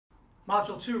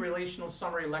Module 2, Relational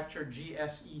Summary Lecture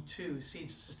GSE2,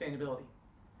 Seeds of Sustainability.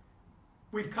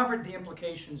 We've covered the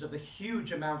implications of the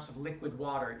huge amounts of liquid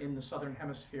water in the southern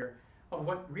hemisphere of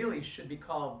what really should be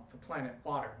called the planet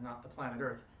water, not the planet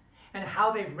Earth, and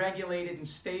how they've regulated and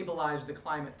stabilized the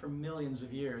climate for millions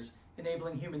of years,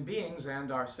 enabling human beings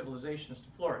and our civilizations to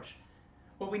flourish.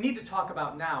 What we need to talk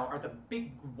about now are the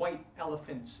big white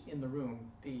elephants in the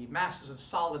room, the masses of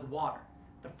solid water,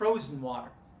 the frozen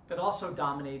water that also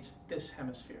dominates this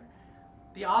hemisphere.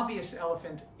 The obvious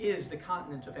elephant is the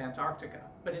continent of Antarctica,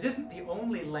 but it isn't the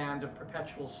only land of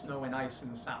perpetual snow and ice in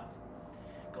the south.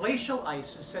 Glacial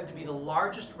ice is said to be the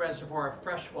largest reservoir of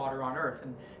fresh water on Earth,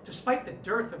 and despite the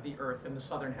dearth of the Earth in the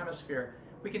southern hemisphere,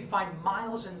 we can find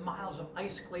miles and miles of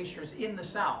ice glaciers in the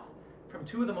south, from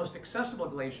two of the most accessible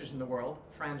glaciers in the world,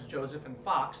 Franz Josef and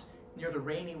Fox, near the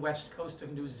rainy west coast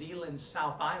of New Zealand's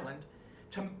South Island,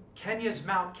 to Kenya's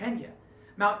Mount Kenya,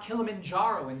 Mount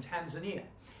Kilimanjaro in Tanzania,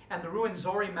 and the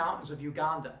Ruwenzori Mountains of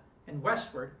Uganda, and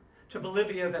westward to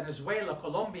Bolivia, Venezuela,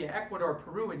 Colombia, Ecuador,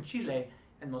 Peru, and Chile,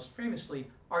 and most famously,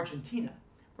 Argentina,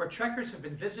 where trekkers have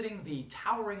been visiting the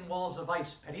towering walls of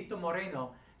ice, Perito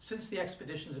Moreno, since the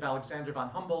expeditions of Alexander von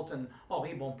Humboldt and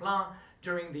Henri Bonpland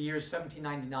during the years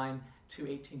 1799 to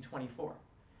 1824.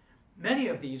 Many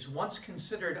of these, once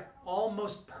considered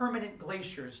almost permanent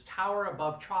glaciers, tower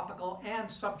above tropical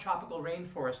and subtropical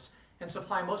rainforests and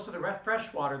supply most of the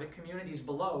fresh water that communities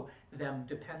below them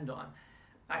depend on.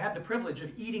 I had the privilege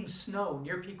of eating snow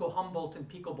near Pico Humboldt and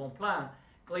Pico Bonpland,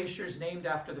 glaciers named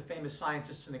after the famous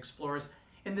scientists and explorers,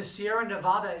 in the Sierra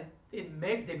Nevada de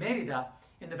Merida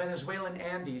in the Venezuelan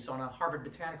Andes on a Harvard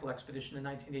botanical expedition in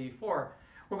 1984,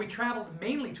 where we traveled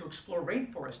mainly to explore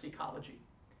rainforest ecology.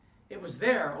 It was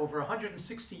there, over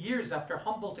 160 years after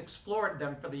Humboldt explored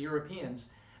them for the Europeans,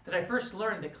 that I first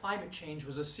learned that climate change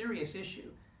was a serious issue.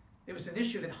 It was an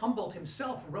issue that Humboldt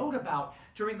himself wrote about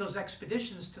during those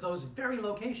expeditions to those very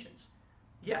locations.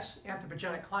 Yes,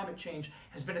 anthropogenic climate change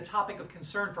has been a topic of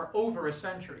concern for over a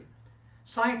century.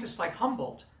 Scientists like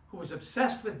Humboldt, who was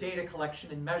obsessed with data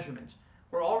collection and measurement,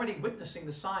 were already witnessing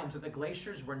the signs that the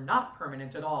glaciers were not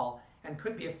permanent at all and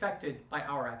could be affected by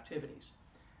our activities.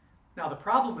 Now, the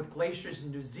problem with glaciers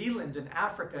in New Zealand and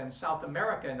Africa and South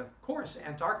America and, of course,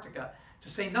 Antarctica, to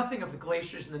say nothing of the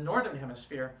glaciers in the northern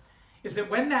hemisphere, is that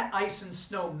when that ice and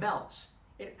snow melts,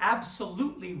 it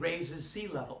absolutely raises sea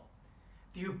level.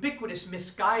 The ubiquitous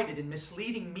misguided and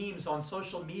misleading memes on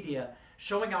social media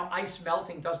showing how ice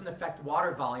melting doesn't affect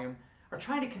water volume are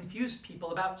trying to confuse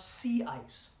people about sea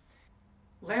ice.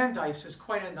 Land ice is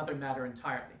quite another matter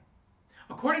entirely.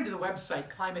 According to the website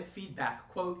Climate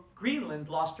Feedback, quote, Greenland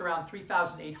lost around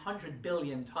 3,800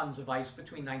 billion tons of ice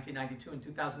between 1992 and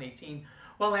 2018,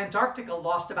 while Antarctica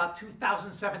lost about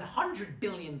 2,700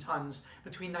 billion tons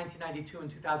between 1992 and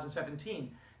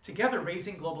 2017, together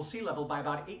raising global sea level by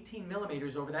about 18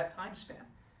 millimeters over that time span.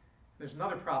 There's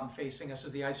another problem facing us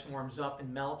as the ice warms up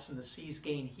and melts and the seas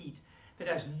gain heat that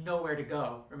has nowhere to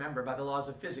go. Remember, by the laws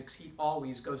of physics, heat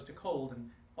always goes to cold and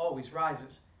always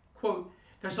rises. Quote,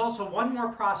 there's also one more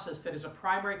process that is a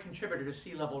primary contributor to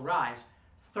sea level rise,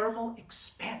 thermal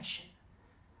expansion.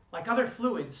 Like other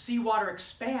fluids, seawater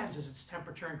expands as its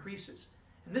temperature increases.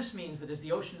 And this means that as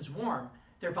the oceans warm,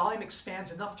 their volume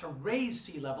expands enough to raise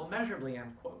sea level measurably,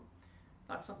 end quote.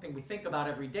 Not something we think about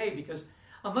every day because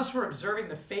unless we're observing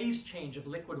the phase change of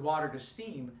liquid water to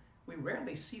steam, we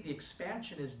rarely see the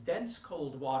expansion as dense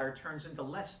cold water turns into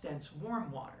less dense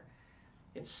warm water.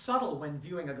 It's subtle when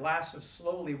viewing a glass of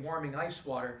slowly warming ice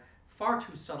water, far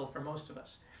too subtle for most of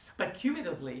us. But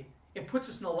cumulatively, it puts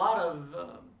us in a lot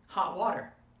of hot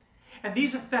water. And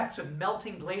these effects of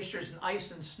melting glaciers and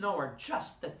ice and snow are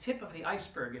just the tip of the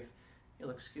iceberg, if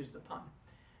you'll excuse the pun.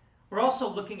 We're also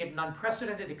looking at an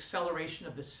unprecedented acceleration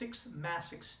of the sixth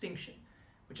mass extinction,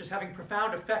 which is having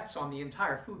profound effects on the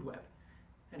entire food web.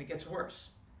 And it gets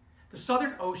worse. The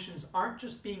southern oceans aren't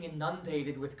just being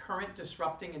inundated with current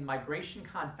disrupting and migration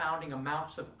confounding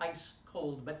amounts of ice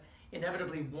cold, but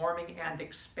inevitably warming and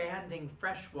expanding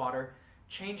fresh water,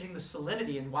 changing the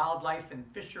salinity in wildlife and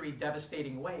fishery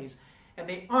devastating ways. And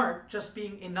they aren't just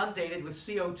being inundated with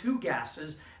CO2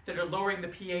 gases that are lowering the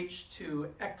pH to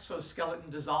exoskeleton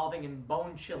dissolving and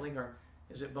bone chilling, or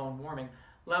is it bone warming,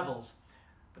 levels.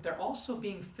 But they're also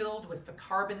being filled with the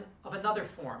carbon of another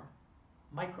form,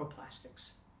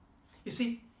 microplastics. You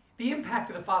see, the impact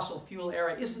of the fossil fuel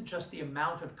era isn't just the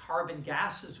amount of carbon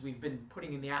gases we've been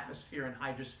putting in the atmosphere and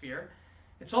hydrosphere.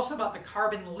 It's also about the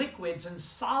carbon liquids and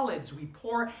solids we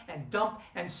pour and dump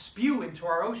and spew into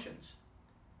our oceans.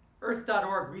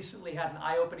 Earth.org recently had an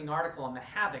eye-opening article on the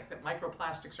havoc that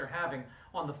microplastics are having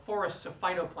on the forests of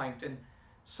phytoplankton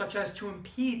such as to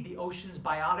impede the ocean's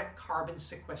biotic carbon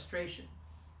sequestration.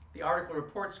 The article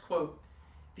reports, quote,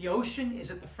 "The ocean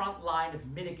is at the front line of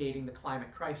mitigating the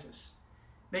climate crisis.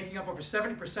 Making up over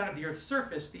 70% of the Earth's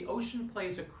surface, the ocean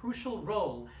plays a crucial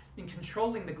role in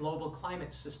controlling the global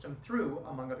climate system through,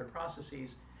 among other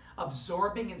processes,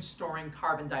 absorbing and storing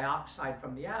carbon dioxide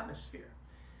from the atmosphere.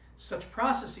 Such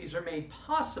processes are made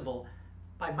possible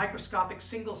by microscopic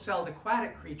single-celled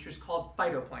aquatic creatures called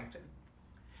phytoplankton.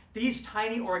 These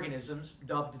tiny organisms,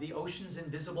 dubbed the ocean's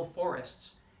invisible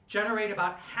forests, generate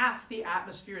about half the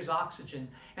atmosphere's oxygen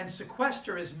and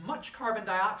sequester as much carbon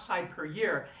dioxide per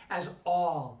year as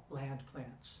all land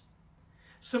plants.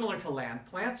 Similar to land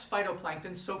plants,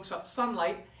 phytoplankton soaks up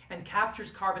sunlight and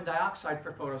captures carbon dioxide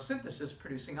for photosynthesis,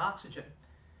 producing oxygen.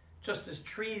 Just as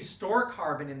trees store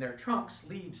carbon in their trunks,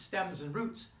 leaves, stems, and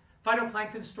roots,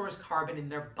 phytoplankton stores carbon in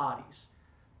their bodies.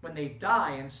 When they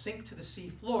die and sink to the sea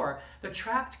floor, the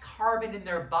trapped carbon in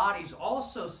their bodies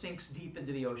also sinks deep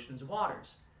into the ocean's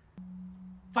waters.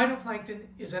 Phytoplankton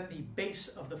is at the base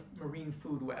of the marine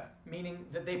food web, meaning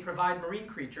that they provide marine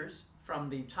creatures, from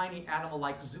the tiny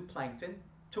animal-like zooplankton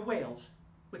to whales,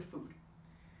 with food.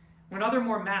 When other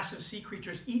more massive sea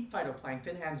creatures eat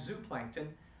phytoplankton and zooplankton,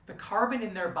 the carbon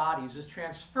in their bodies is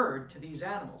transferred to these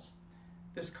animals.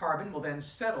 This carbon will then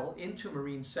settle into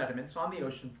marine sediments on the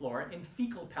ocean floor in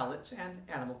fecal pellets and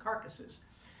animal carcasses.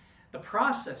 The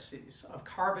processes of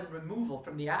carbon removal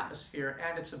from the atmosphere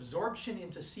and its absorption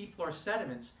into seafloor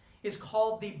sediments is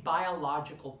called the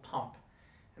biological pump.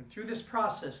 And through this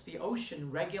process, the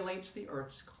ocean regulates the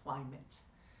Earth's climate.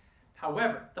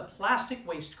 However, the plastic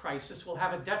waste crisis will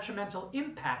have a detrimental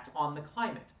impact on the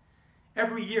climate.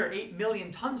 Every year, 8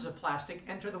 million tons of plastic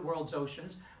enter the world's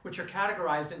oceans, which are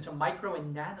categorized into micro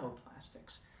and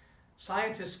nanoplastics.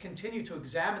 Scientists continue to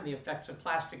examine the effects of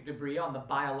plastic debris on the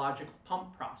biological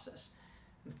pump process.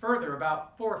 And further,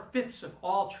 about 4/5 of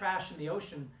all trash in the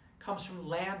ocean comes from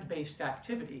land-based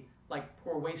activity, like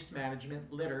poor waste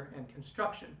management, litter, and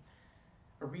construction.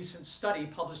 A recent study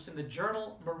published in the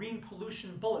journal Marine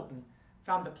Pollution Bulletin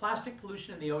found that plastic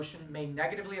pollution in the ocean may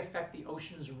negatively affect the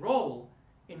ocean's role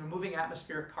in removing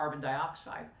atmospheric carbon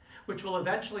dioxide, which will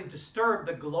eventually disturb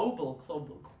the global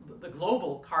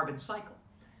carbon cycle.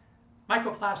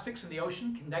 Microplastics in the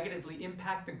ocean can negatively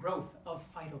impact the growth of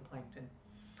phytoplankton.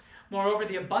 Moreover,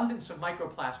 the abundance of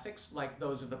microplastics, like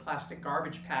those of the plastic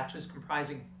garbage patches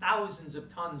comprising thousands of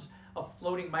tons of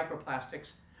floating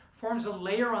microplastics, forms a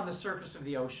layer on the surface of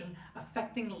the ocean,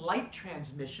 affecting light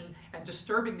transmission and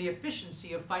disturbing the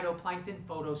efficiency of phytoplankton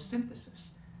photosynthesis.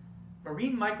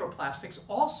 Marine microplastics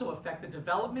also affect the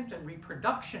development and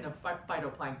reproduction of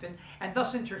phytoplankton and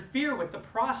thus interfere with the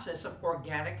process of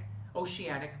organic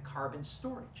oceanic carbon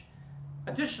storage.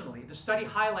 Additionally, the study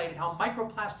highlighted how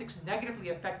microplastics negatively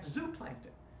affect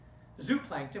zooplankton.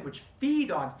 Zooplankton, which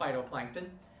feed on phytoplankton,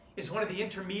 is one of the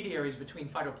intermediaries between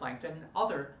phytoplankton and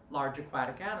other large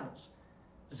aquatic animals.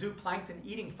 Zooplankton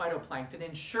eating phytoplankton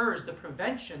ensures the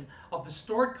prevention of the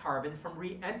stored carbon from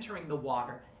re-entering the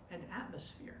water and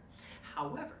atmosphere.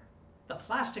 However, the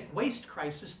plastic waste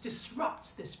crisis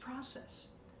disrupts this process.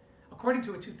 According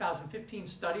to a 2015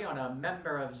 study on a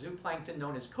member of zooplankton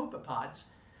known as copepods,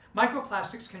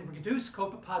 microplastics can reduce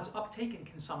copepods' uptake and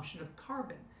consumption of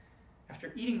carbon.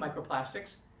 After eating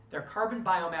microplastics, their carbon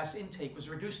biomass intake was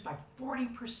reduced by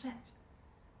 40%.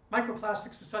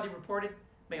 Microplastics, the study reported,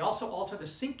 may also alter the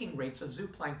sinking rates of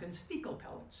zooplankton's fecal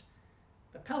pellets.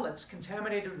 The pellets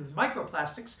contaminated with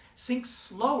microplastics sink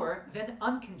slower than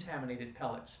uncontaminated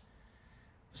pellets.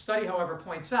 The study, however,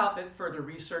 points out that further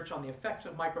research on the effects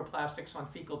of microplastics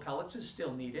on fecal pellets is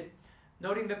still needed,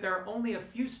 noting that there are only a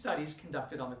few studies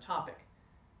conducted on the topic.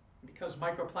 Because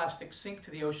microplastics sink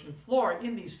to the ocean floor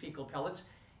in these fecal pellets,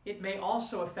 it may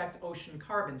also affect ocean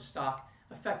carbon stock,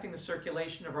 affecting the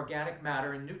circulation of organic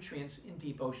matter and nutrients in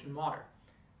deep ocean water.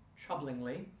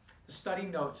 Troublingly, the study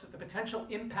notes that the potential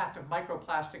impact of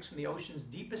microplastics in the ocean's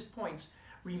deepest points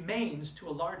remains to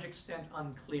a large extent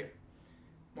unclear.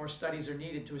 More studies are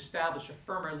needed to establish a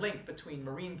firmer link between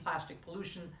marine plastic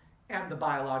pollution and the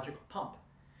biological pump.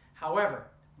 However,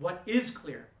 what is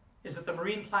clear is that the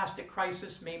marine plastic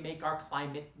crisis may make our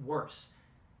climate worse.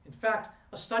 In fact,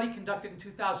 a study conducted in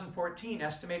 2014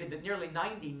 estimated that nearly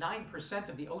 99%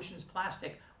 of the ocean's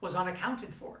plastic was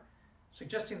unaccounted for,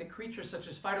 suggesting that creatures such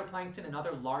as phytoplankton and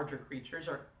other larger creatures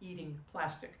are eating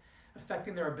plastic,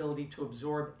 affecting their ability to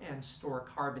absorb and store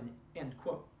carbon, end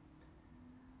quote.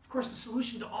 Of course, the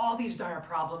solution to all these dire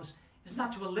problems is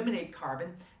not to eliminate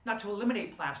carbon, not to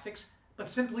eliminate plastics, but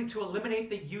simply to eliminate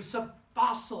the use of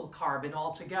fossil carbon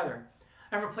altogether.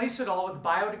 and replace it all with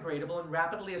biodegradable and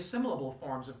rapidly assimilable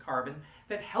forms of carbon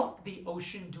that help the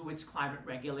ocean do its climate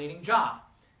regulating job.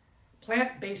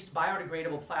 Plant-based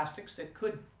biodegradable plastics that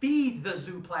could feed the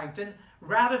zooplankton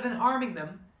rather than harming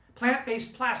them.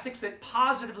 Plant-based plastics that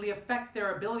positively affect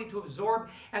their ability to absorb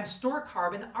and store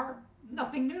carbon are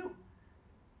nothing new.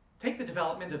 Take the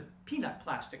development of peanut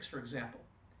plastics, for example.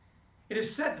 It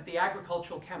is said that the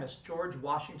agricultural chemist George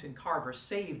Washington Carver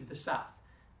saved the South,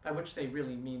 by which they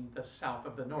really mean the south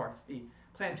of the north, the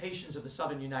plantations of the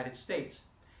southern United States,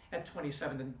 at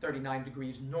 27 and 39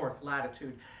 degrees north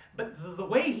latitude. But the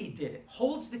way he did it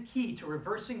holds the key to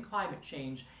reversing climate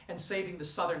change and saving the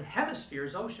southern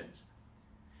hemisphere's oceans.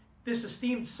 This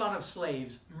esteemed son of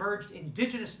slaves merged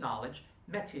indigenous knowledge,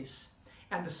 métis,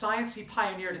 and the science he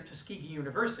pioneered at Tuskegee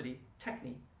University,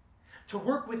 techne, to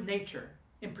work with nature,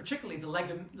 in particularly the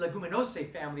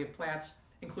Leguminosae family of plants,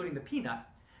 including the peanut,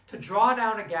 to draw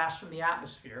down a gas from the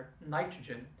atmosphere,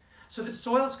 nitrogen, so that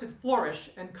soils could flourish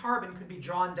and carbon could be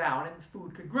drawn down and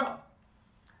food could grow.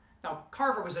 Now,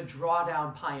 Carver was a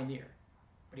drawdown pioneer,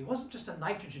 but he wasn't just a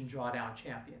nitrogen drawdown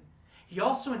champion. He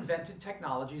also invented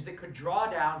technologies that could draw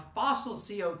down fossil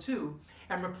CO2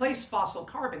 and replace fossil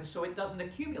carbon so it doesn't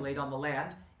accumulate on the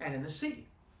land and in the sea.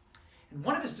 And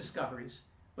one of his discoveries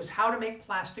was how to make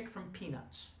plastic from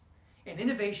peanuts, an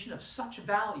innovation of such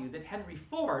value that Henry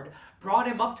Ford brought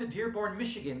him up to Dearborn,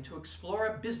 Michigan to explore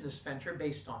a business venture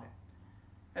based on it.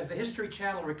 As the History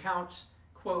Channel recounts,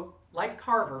 quote, like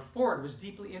Carver, Ford was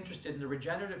deeply interested in the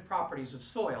regenerative properties of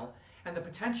soil and the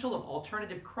potential of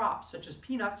alternative crops such as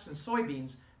peanuts and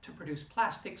soybeans to produce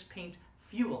plastics, paint,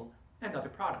 fuel, and other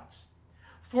products.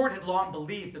 Ford had long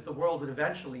believed that the world would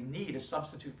eventually need a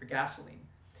substitute for gasoline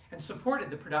and supported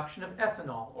the production of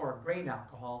ethanol, or grain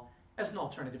alcohol, as an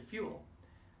alternative fuel.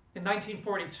 In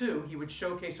 1942, he would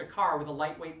showcase a car with a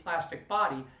lightweight plastic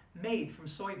body made from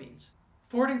soybeans.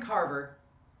 Ford and Carver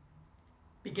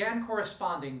began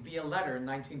corresponding via letter in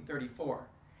 1934,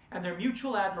 and their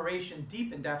mutual admiration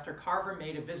deepened after Carver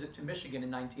made a visit to Michigan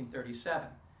in 1937.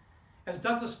 As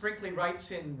Douglas Brinkley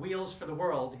writes in Wheels for the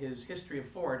World, his history of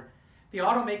Ford, the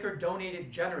automaker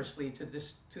donated generously to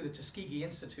the Tuskegee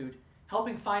Institute,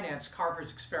 helping finance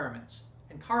Carver's experiments,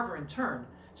 and Carver in turn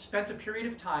spent a period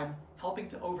of time helping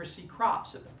to oversee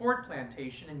crops at the Ford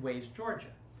plantation in Wayes, Georgia.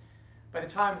 By the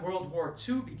time World War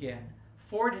II began,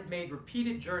 Ford had made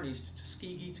repeated journeys to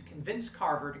Tuskegee to convince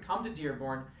Carver to come to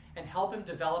Dearborn and help him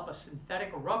develop a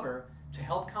synthetic rubber to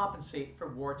help compensate for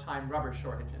wartime rubber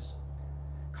shortages.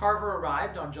 Carver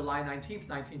arrived on July 19,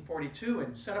 1942,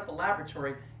 and set up a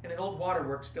laboratory in an old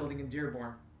waterworks building in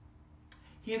Dearborn.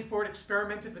 He and Ford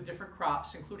experimented with different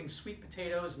crops, including sweet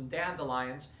potatoes and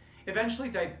dandelions,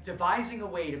 eventually devising a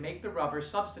way to make the rubber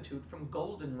substitute from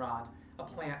goldenrod, a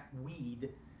plant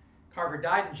weed. Carver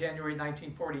died in January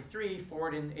 1943,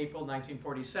 Ford in April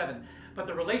 1947, but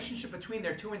the relationship between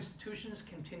their two institutions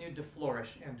continued to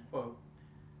flourish, end quote.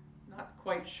 Not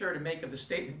quite sure to make of the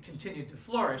statement continued to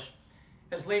flourish.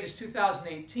 As late as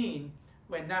 2018,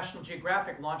 when National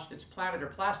Geographic launched its Planet or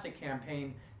Plastic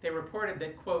campaign, they reported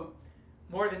that, quote,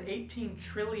 more than 18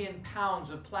 trillion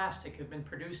pounds of plastic have been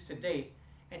produced to date,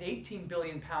 and 18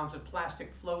 billion pounds of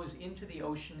plastic flows into the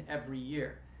ocean every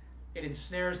year. It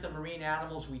ensnares the marine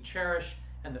animals we cherish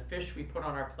and the fish we put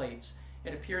on our plates.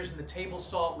 It appears in the table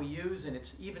salt we use, and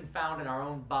it's even found in our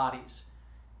own bodies.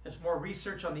 As more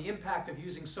research on the impact of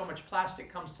using so much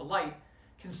plastic comes to light,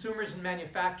 consumers and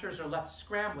manufacturers are left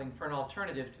scrambling for an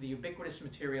alternative to the ubiquitous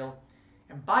material,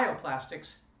 and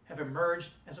bioplastics have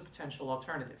emerged as a potential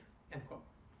alternative, end quote.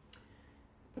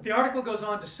 But the article goes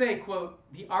on to say, quote,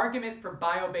 the argument for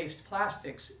bio-based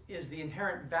plastics is the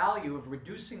inherent value of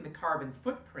reducing the carbon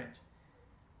footprint.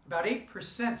 About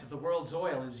 8% of the world's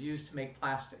oil is used to make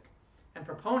plastic, and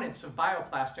proponents of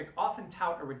bioplastic often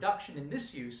tout a reduction in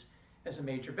this use as a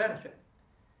major benefit.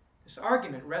 This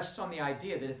argument rests on the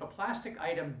idea that if a plastic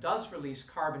item does release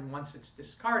carbon once it's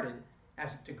discarded,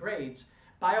 as it degrades,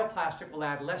 bioplastic will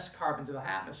add less carbon to the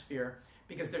atmosphere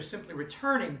because they're simply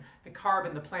returning the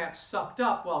carbon the plant sucked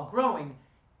up while growing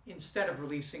instead of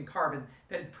releasing carbon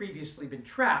that had previously been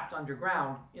trapped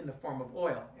underground in the form of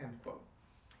oil, end quote.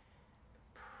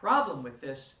 The problem with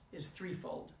this is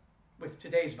threefold with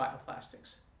today's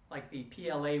bioplastics, like the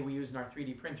PLA we use in our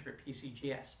 3D printer at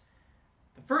PCGS.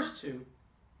 The first two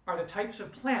are the types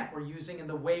of plant we're using and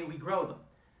the way we grow them.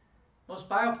 Most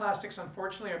bioplastics,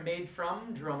 unfortunately, are made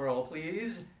from, drumroll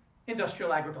please,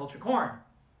 industrial agriculture corn.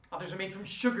 Others are made from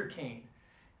sugar cane.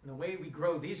 And the way we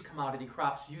grow these commodity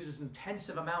crops uses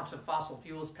intensive amounts of fossil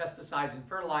fuels, pesticides, and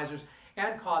fertilizers,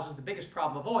 and causes the biggest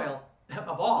problem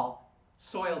of all,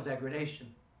 soil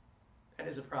degradation. That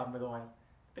is a problem with oil.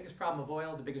 Biggest problem of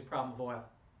oil, the biggest problem of oil.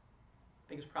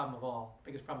 Biggest problem of all,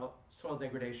 biggest problem of soil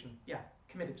degradation. Yeah,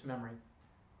 commit it to memory.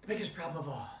 The biggest problem of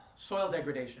all, soil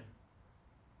degradation.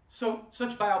 So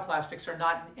such bioplastics are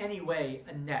not in any way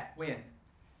a net win.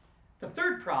 The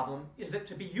third problem is that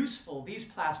to be useful, these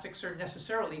plastics are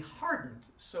necessarily hardened.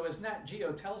 So as Nat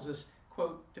Geo tells us,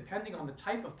 quote, depending on the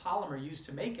type of polymer used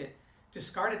to make it,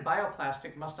 discarded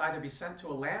bioplastic must either be sent to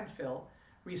a landfill,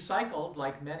 recycled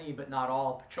like many but not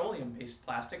all petroleum-based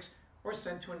plastics, or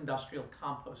sent to an industrial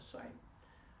compost site.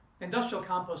 Industrial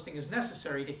composting is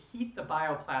necessary to heat the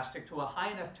bioplastic to a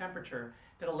high enough temperature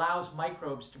that allows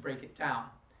microbes to break it down.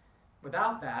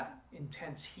 Without that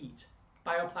intense heat,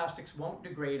 bioplastics won't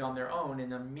degrade on their own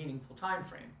in a meaningful time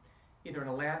frame, either in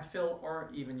a landfill or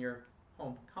even your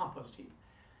home compost heap.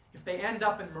 If they end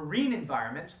up in marine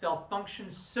environments, they'll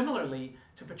function similarly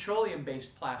to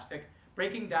petroleum-based plastic,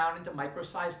 breaking down into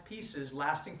micro-sized pieces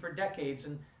lasting for decades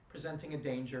and presenting a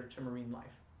danger to marine life.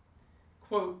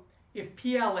 Quote, if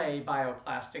PLA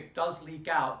bioplastic does leak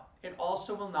out, it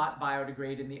also will not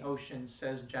biodegrade in the ocean,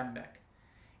 says Jembeck.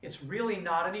 It's really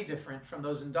not any different from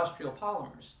those industrial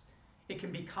polymers. It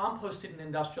can be composted in an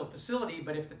industrial facility,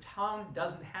 but if the town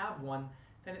doesn't have one,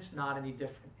 then it's not any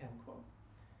different, end quote.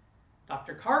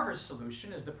 Dr. Carver's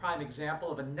solution, as the prime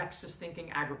example of a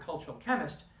nexus-thinking agricultural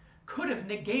chemist, could have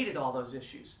negated all those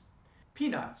issues.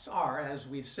 Peanuts are, as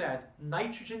we've said,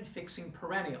 nitrogen-fixing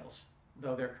perennials,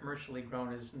 though they're commercially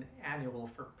grown as an annual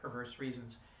for perverse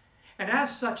reasons. And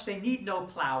as such, they need no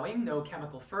plowing, no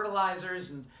chemical fertilizers,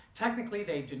 and technically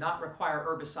they do not require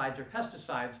herbicides or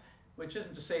pesticides, which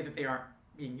isn't to say that they aren't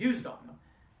being used on them.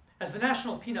 As the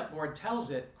National Peanut Board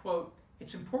tells it, quote,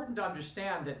 it's important to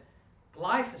understand that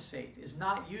glyphosate is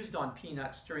not used on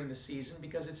peanuts during the season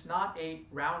because it's not a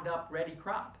Roundup-ready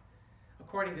crop.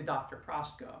 According to Dr.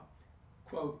 Prosko,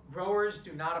 quote, growers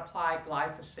do not apply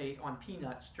glyphosate on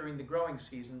peanuts during the growing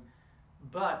season,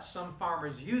 but some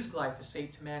farmers use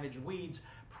glyphosate to manage weeds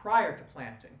prior to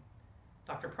planting.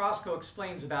 Dr. Prosko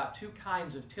explains about two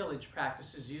kinds of tillage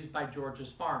practices used by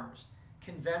Georgia's farmers,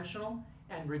 conventional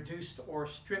and reduced or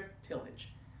strip tillage.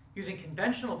 Using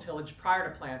conventional tillage prior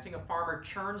to planting, a farmer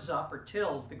churns up or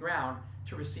tills the ground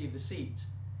to receive the seeds.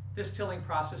 This tilling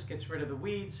process gets rid of the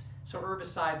weeds, so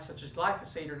herbicides such as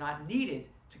glyphosate are not needed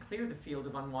to clear the field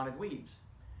of unwanted weeds.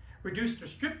 Reduced or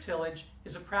strip tillage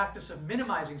is a practice of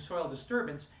minimizing soil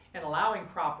disturbance and allowing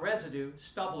crop residue,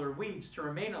 stubble, or weeds to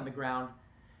remain on the ground.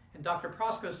 And Dr.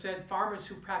 Prosko said farmers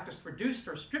who practiced reduced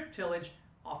or strip tillage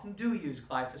often do use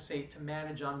glyphosate to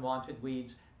manage unwanted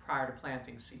weeds prior to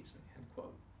planting season, end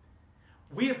quote.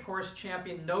 We, of course,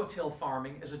 champion no-till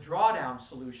farming as a drawdown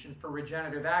solution for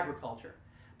regenerative agriculture,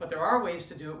 but there are ways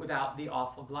to do it without the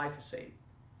awful glyphosate.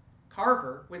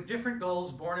 Carver, with different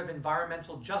goals born of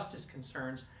environmental justice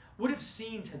concerns, would have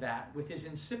seen to that with his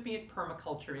incipient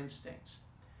permaculture instincts.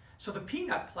 So the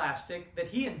peanut plastic that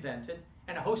he invented,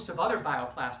 and a host of other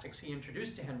bioplastics he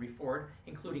introduced to Henry Ford,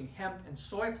 including hemp and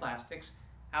soy plastics,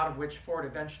 out of which Ford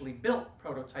eventually built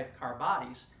prototype car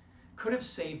bodies, could have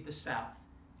saved the South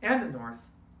and the North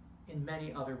in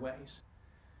many other ways.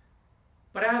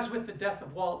 But as with the death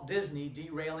of Walt Disney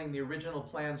derailing the original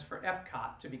plans for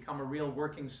Epcot to become a real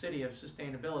working city of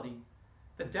sustainability,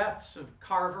 the deaths of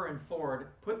Carver and Ford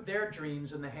put their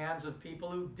dreams in the hands of people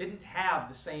who didn't have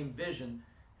the same vision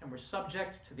and were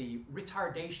subject to the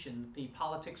retardation the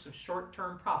politics of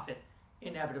short-term profit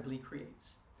inevitably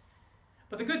creates.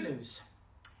 But the good news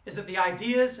is that the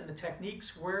ideas and the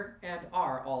techniques were and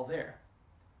are all there.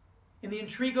 In the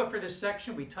intrigo for this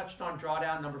section, we touched on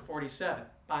drawdown number 47,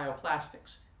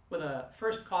 bioplastics, with a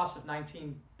first cost of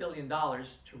 $19 billion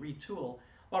to retool,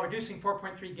 while reducing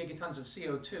 4.3 gigatons of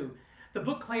CO2. The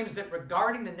book claims that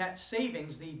regarding the net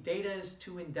savings, the data is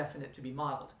too indefinite to be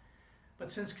modeled.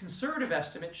 But since conservative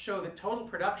estimates show that total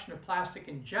production of plastic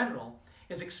in general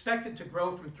is expected to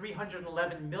grow from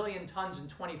 311 million tons in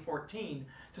 2014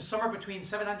 to somewhere between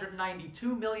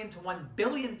 792 million to 1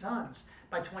 billion tons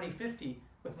by 2050,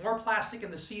 with more plastic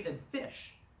in the sea than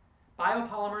fish,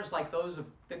 biopolymers like those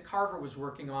that Carver was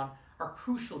working on are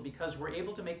crucial because we're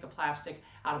able to make the plastic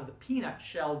out of the peanut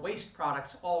shell waste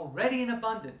products already in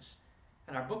abundance.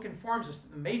 And our book informs us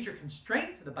that the major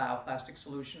constraint to the bioplastic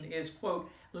solution is, quote,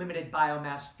 limited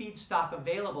biomass feedstock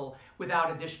available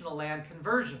without additional land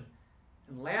conversion.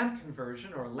 And land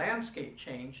conversion, or landscape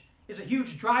change, is a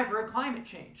huge driver of climate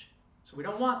change. So we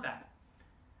don't want that.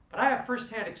 But I have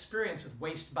firsthand experience with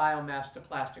waste biomass to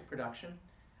plastic production.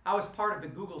 I was part of the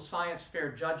Google Science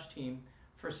Fair judge team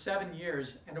for 7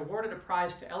 years and awarded a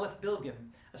prize to Elif Bilgin,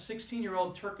 a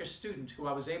 16-year-old Turkish student who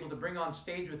I was able to bring on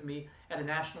stage with me at a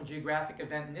National Geographic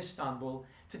event in Istanbul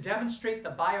to demonstrate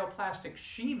the bioplastic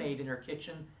she made in her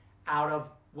kitchen out of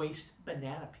waste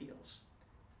banana peels.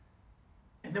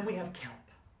 And then we have kelp.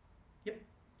 Yep,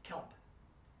 kelp.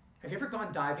 Have you ever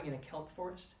gone diving in a kelp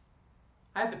forest?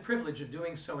 I had the privilege of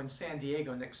doing so in San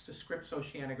Diego next to Scripps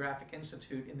Oceanographic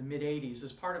Institute in the mid-'80s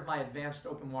as part of my advanced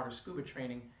open water scuba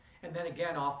training, and then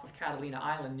again off of Catalina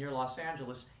Island near Los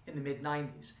Angeles in the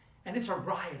mid-'90s. And it's a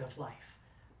riot of life.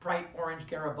 Bright orange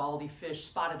Garibaldi fish,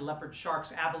 spotted leopard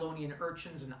sharks, Abyllonian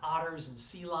urchins and otters and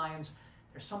sea lions.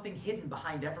 There's something hidden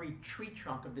behind every tree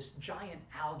trunk of this giant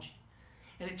algae.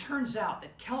 And it turns out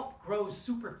that kelp grows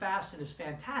super fast and is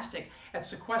fantastic at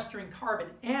sequestering carbon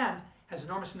and has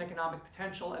enormous economic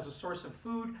potential as a source of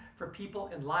food for people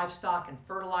and livestock and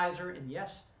fertilizer and,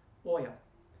 yes, oil.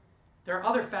 There are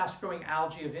other fast-growing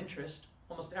algae of interest.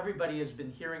 Almost everybody has been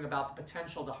hearing about the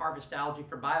potential to harvest algae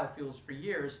for biofuels for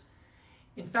years.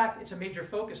 In fact, it's a major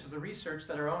focus of the research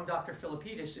that our own Dr.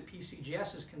 Philippidis at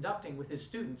PCGS is conducting with his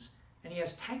students, and he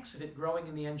has tanks of it growing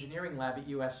in the engineering lab at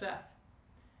USF.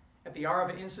 At the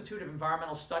Arava Institute of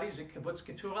Environmental Studies at Kibbutz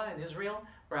Keturah in Israel,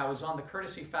 where I was on the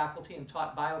courtesy faculty and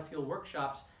taught biofuel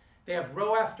workshops, they have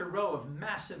row after row of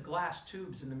massive glass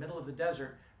tubes in the middle of the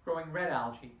desert growing red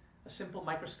algae, a simple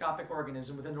microscopic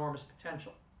organism with enormous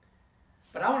potential.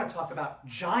 But I want to talk about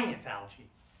giant algae,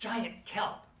 giant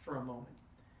kelp, for a moment.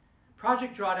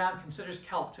 Project Drawdown considers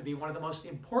kelp to be one of the most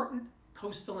important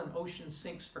coastal and ocean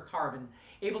sinks for carbon,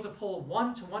 able to pull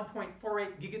 1 to 1.48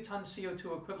 gigaton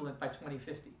CO2 equivalent by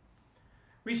 2050.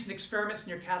 Recent experiments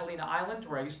near Catalina Island,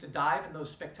 where I used to dive in those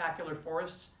spectacular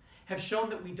forests, have shown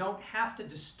that we don't have to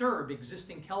disturb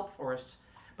existing kelp forests,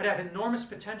 but have enormous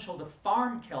potential to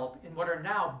farm kelp in what are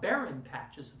now barren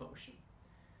patches of ocean.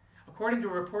 According to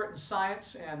a report in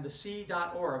Science and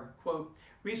thesea.org, quote,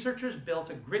 researchers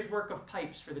built a gridwork of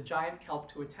pipes for the giant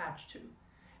kelp to attach to.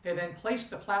 They then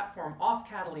placed the platform off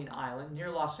Catalina Island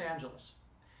near Los Angeles.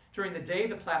 During the day,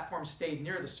 the platform stayed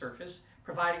near the surface,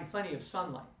 providing plenty of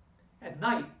sunlight. At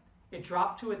night, it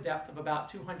dropped to a depth of about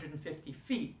 250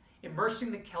 feet,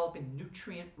 immersing the kelp in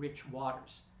nutrient-rich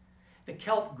waters. The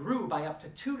kelp grew by up to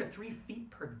 2 to 3 feet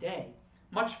per day,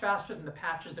 much faster than the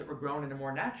patches that were grown in a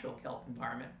more natural kelp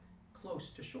environment,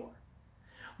 close to shore.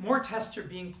 More tests are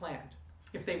being planned.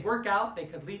 If they work out, they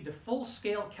could lead to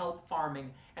full-scale kelp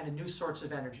farming and a new source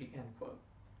of energy, end quote.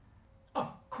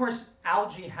 Of course,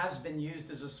 algae has been used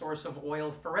as a source of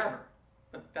oil forever,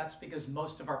 but that's because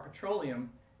most of our petroleum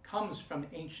comes from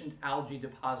ancient algae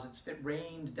deposits that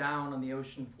rained down on the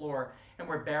ocean floor and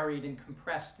were buried and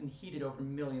compressed and heated over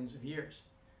millions of years.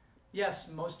 Yes,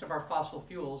 most of our fossil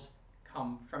fuels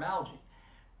come from algae.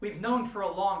 We've known for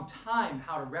a long time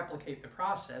how to replicate the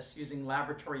process using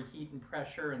laboratory heat and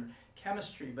pressure and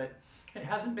chemistry, but it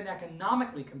hasn't been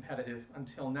economically competitive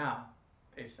until now,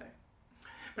 they say.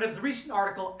 But as the recent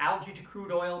article, Algae to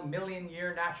Crude Oil,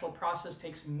 Million-Year Natural Process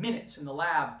Takes Minutes in the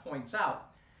Lab, points out,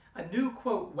 a new,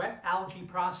 quote, wet algae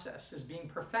process is being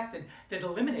perfected that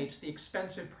eliminates the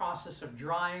expensive process of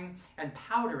drying and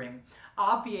powdering,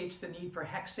 obviates the need for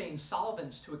hexane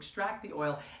solvents to extract the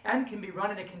oil, and can be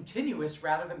run in a continuous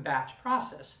rather than batch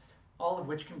process, all of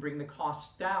which can bring the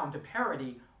costs down to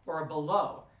parity or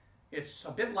below. It's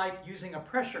a bit like using a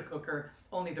pressure cooker,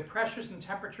 only the pressures and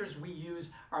temperatures we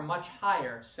use are much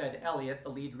higher, said Elliott, the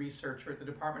lead researcher at the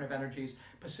Department of Energy's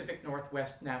Pacific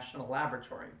Northwest National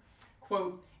Laboratory.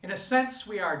 Quote, in a sense,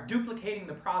 we are duplicating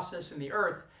the process in the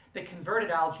earth that converted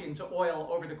algae into oil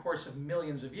over the course of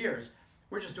millions of years.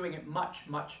 We're just doing it much,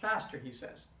 much faster, he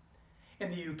says. In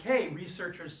the UK,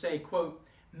 researchers say, quote,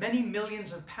 many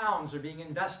millions of pounds are being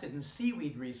invested in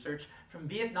seaweed research from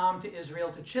Vietnam to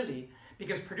Israel to Chile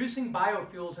because producing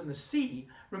biofuels in the sea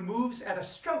removes at a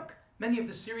stroke many of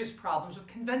the serious problems of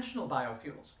conventional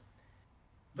biofuels.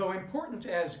 Though important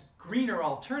as greener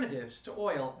alternatives to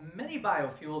oil, many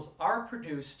biofuels are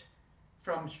produced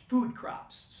from food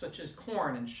crops, such as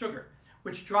corn and sugar,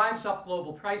 which drives up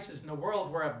global prices in a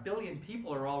world where 1 billion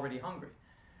people are already hungry.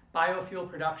 Biofuel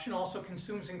production also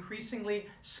consumes increasingly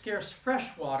scarce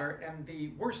fresh water, and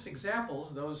the worst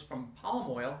examples, those from palm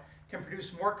oil, can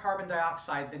produce more carbon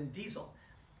dioxide than diesel.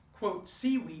 Quote,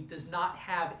 seaweed does not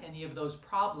have any of those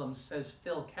problems, says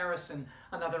Phil Carrison,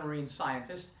 another marine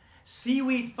scientist.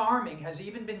 Seaweed farming has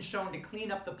even been shown to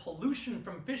clean up the pollution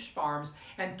from fish farms,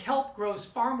 and kelp grows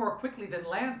far more quickly than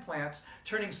land plants,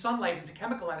 turning sunlight into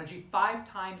chemical energy 5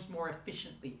 times more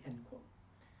efficiently, end quote.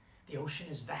 The ocean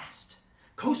is vast.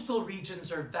 Coastal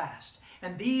regions are vast,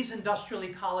 and these industrial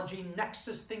ecology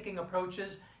nexus thinking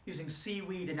approaches using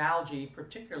seaweed and algae,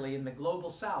 particularly in the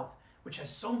global south, which has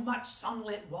so much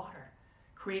sunlit water,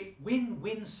 create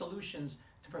win-win solutions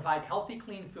to provide healthy,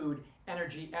 clean food,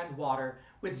 energy, and water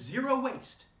with zero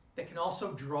waste that can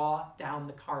also draw down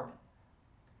the carbon.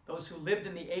 Those who lived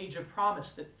in the age of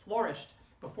promise that flourished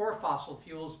before fossil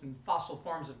fuels and fossil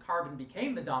forms of carbon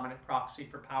became the dominant proxy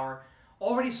for power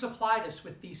already supplied us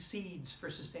with these seeds for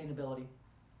sustainability.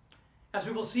 As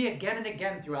we will see again and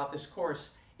again throughout this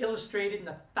course, illustrated in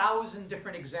 1,000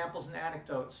 different examples and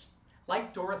anecdotes,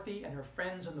 like Dorothy and her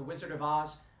friends in The Wizard of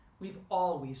Oz, we've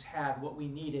always had what we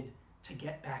needed to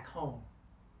get back home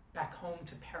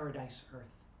to Paradise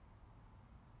Earth.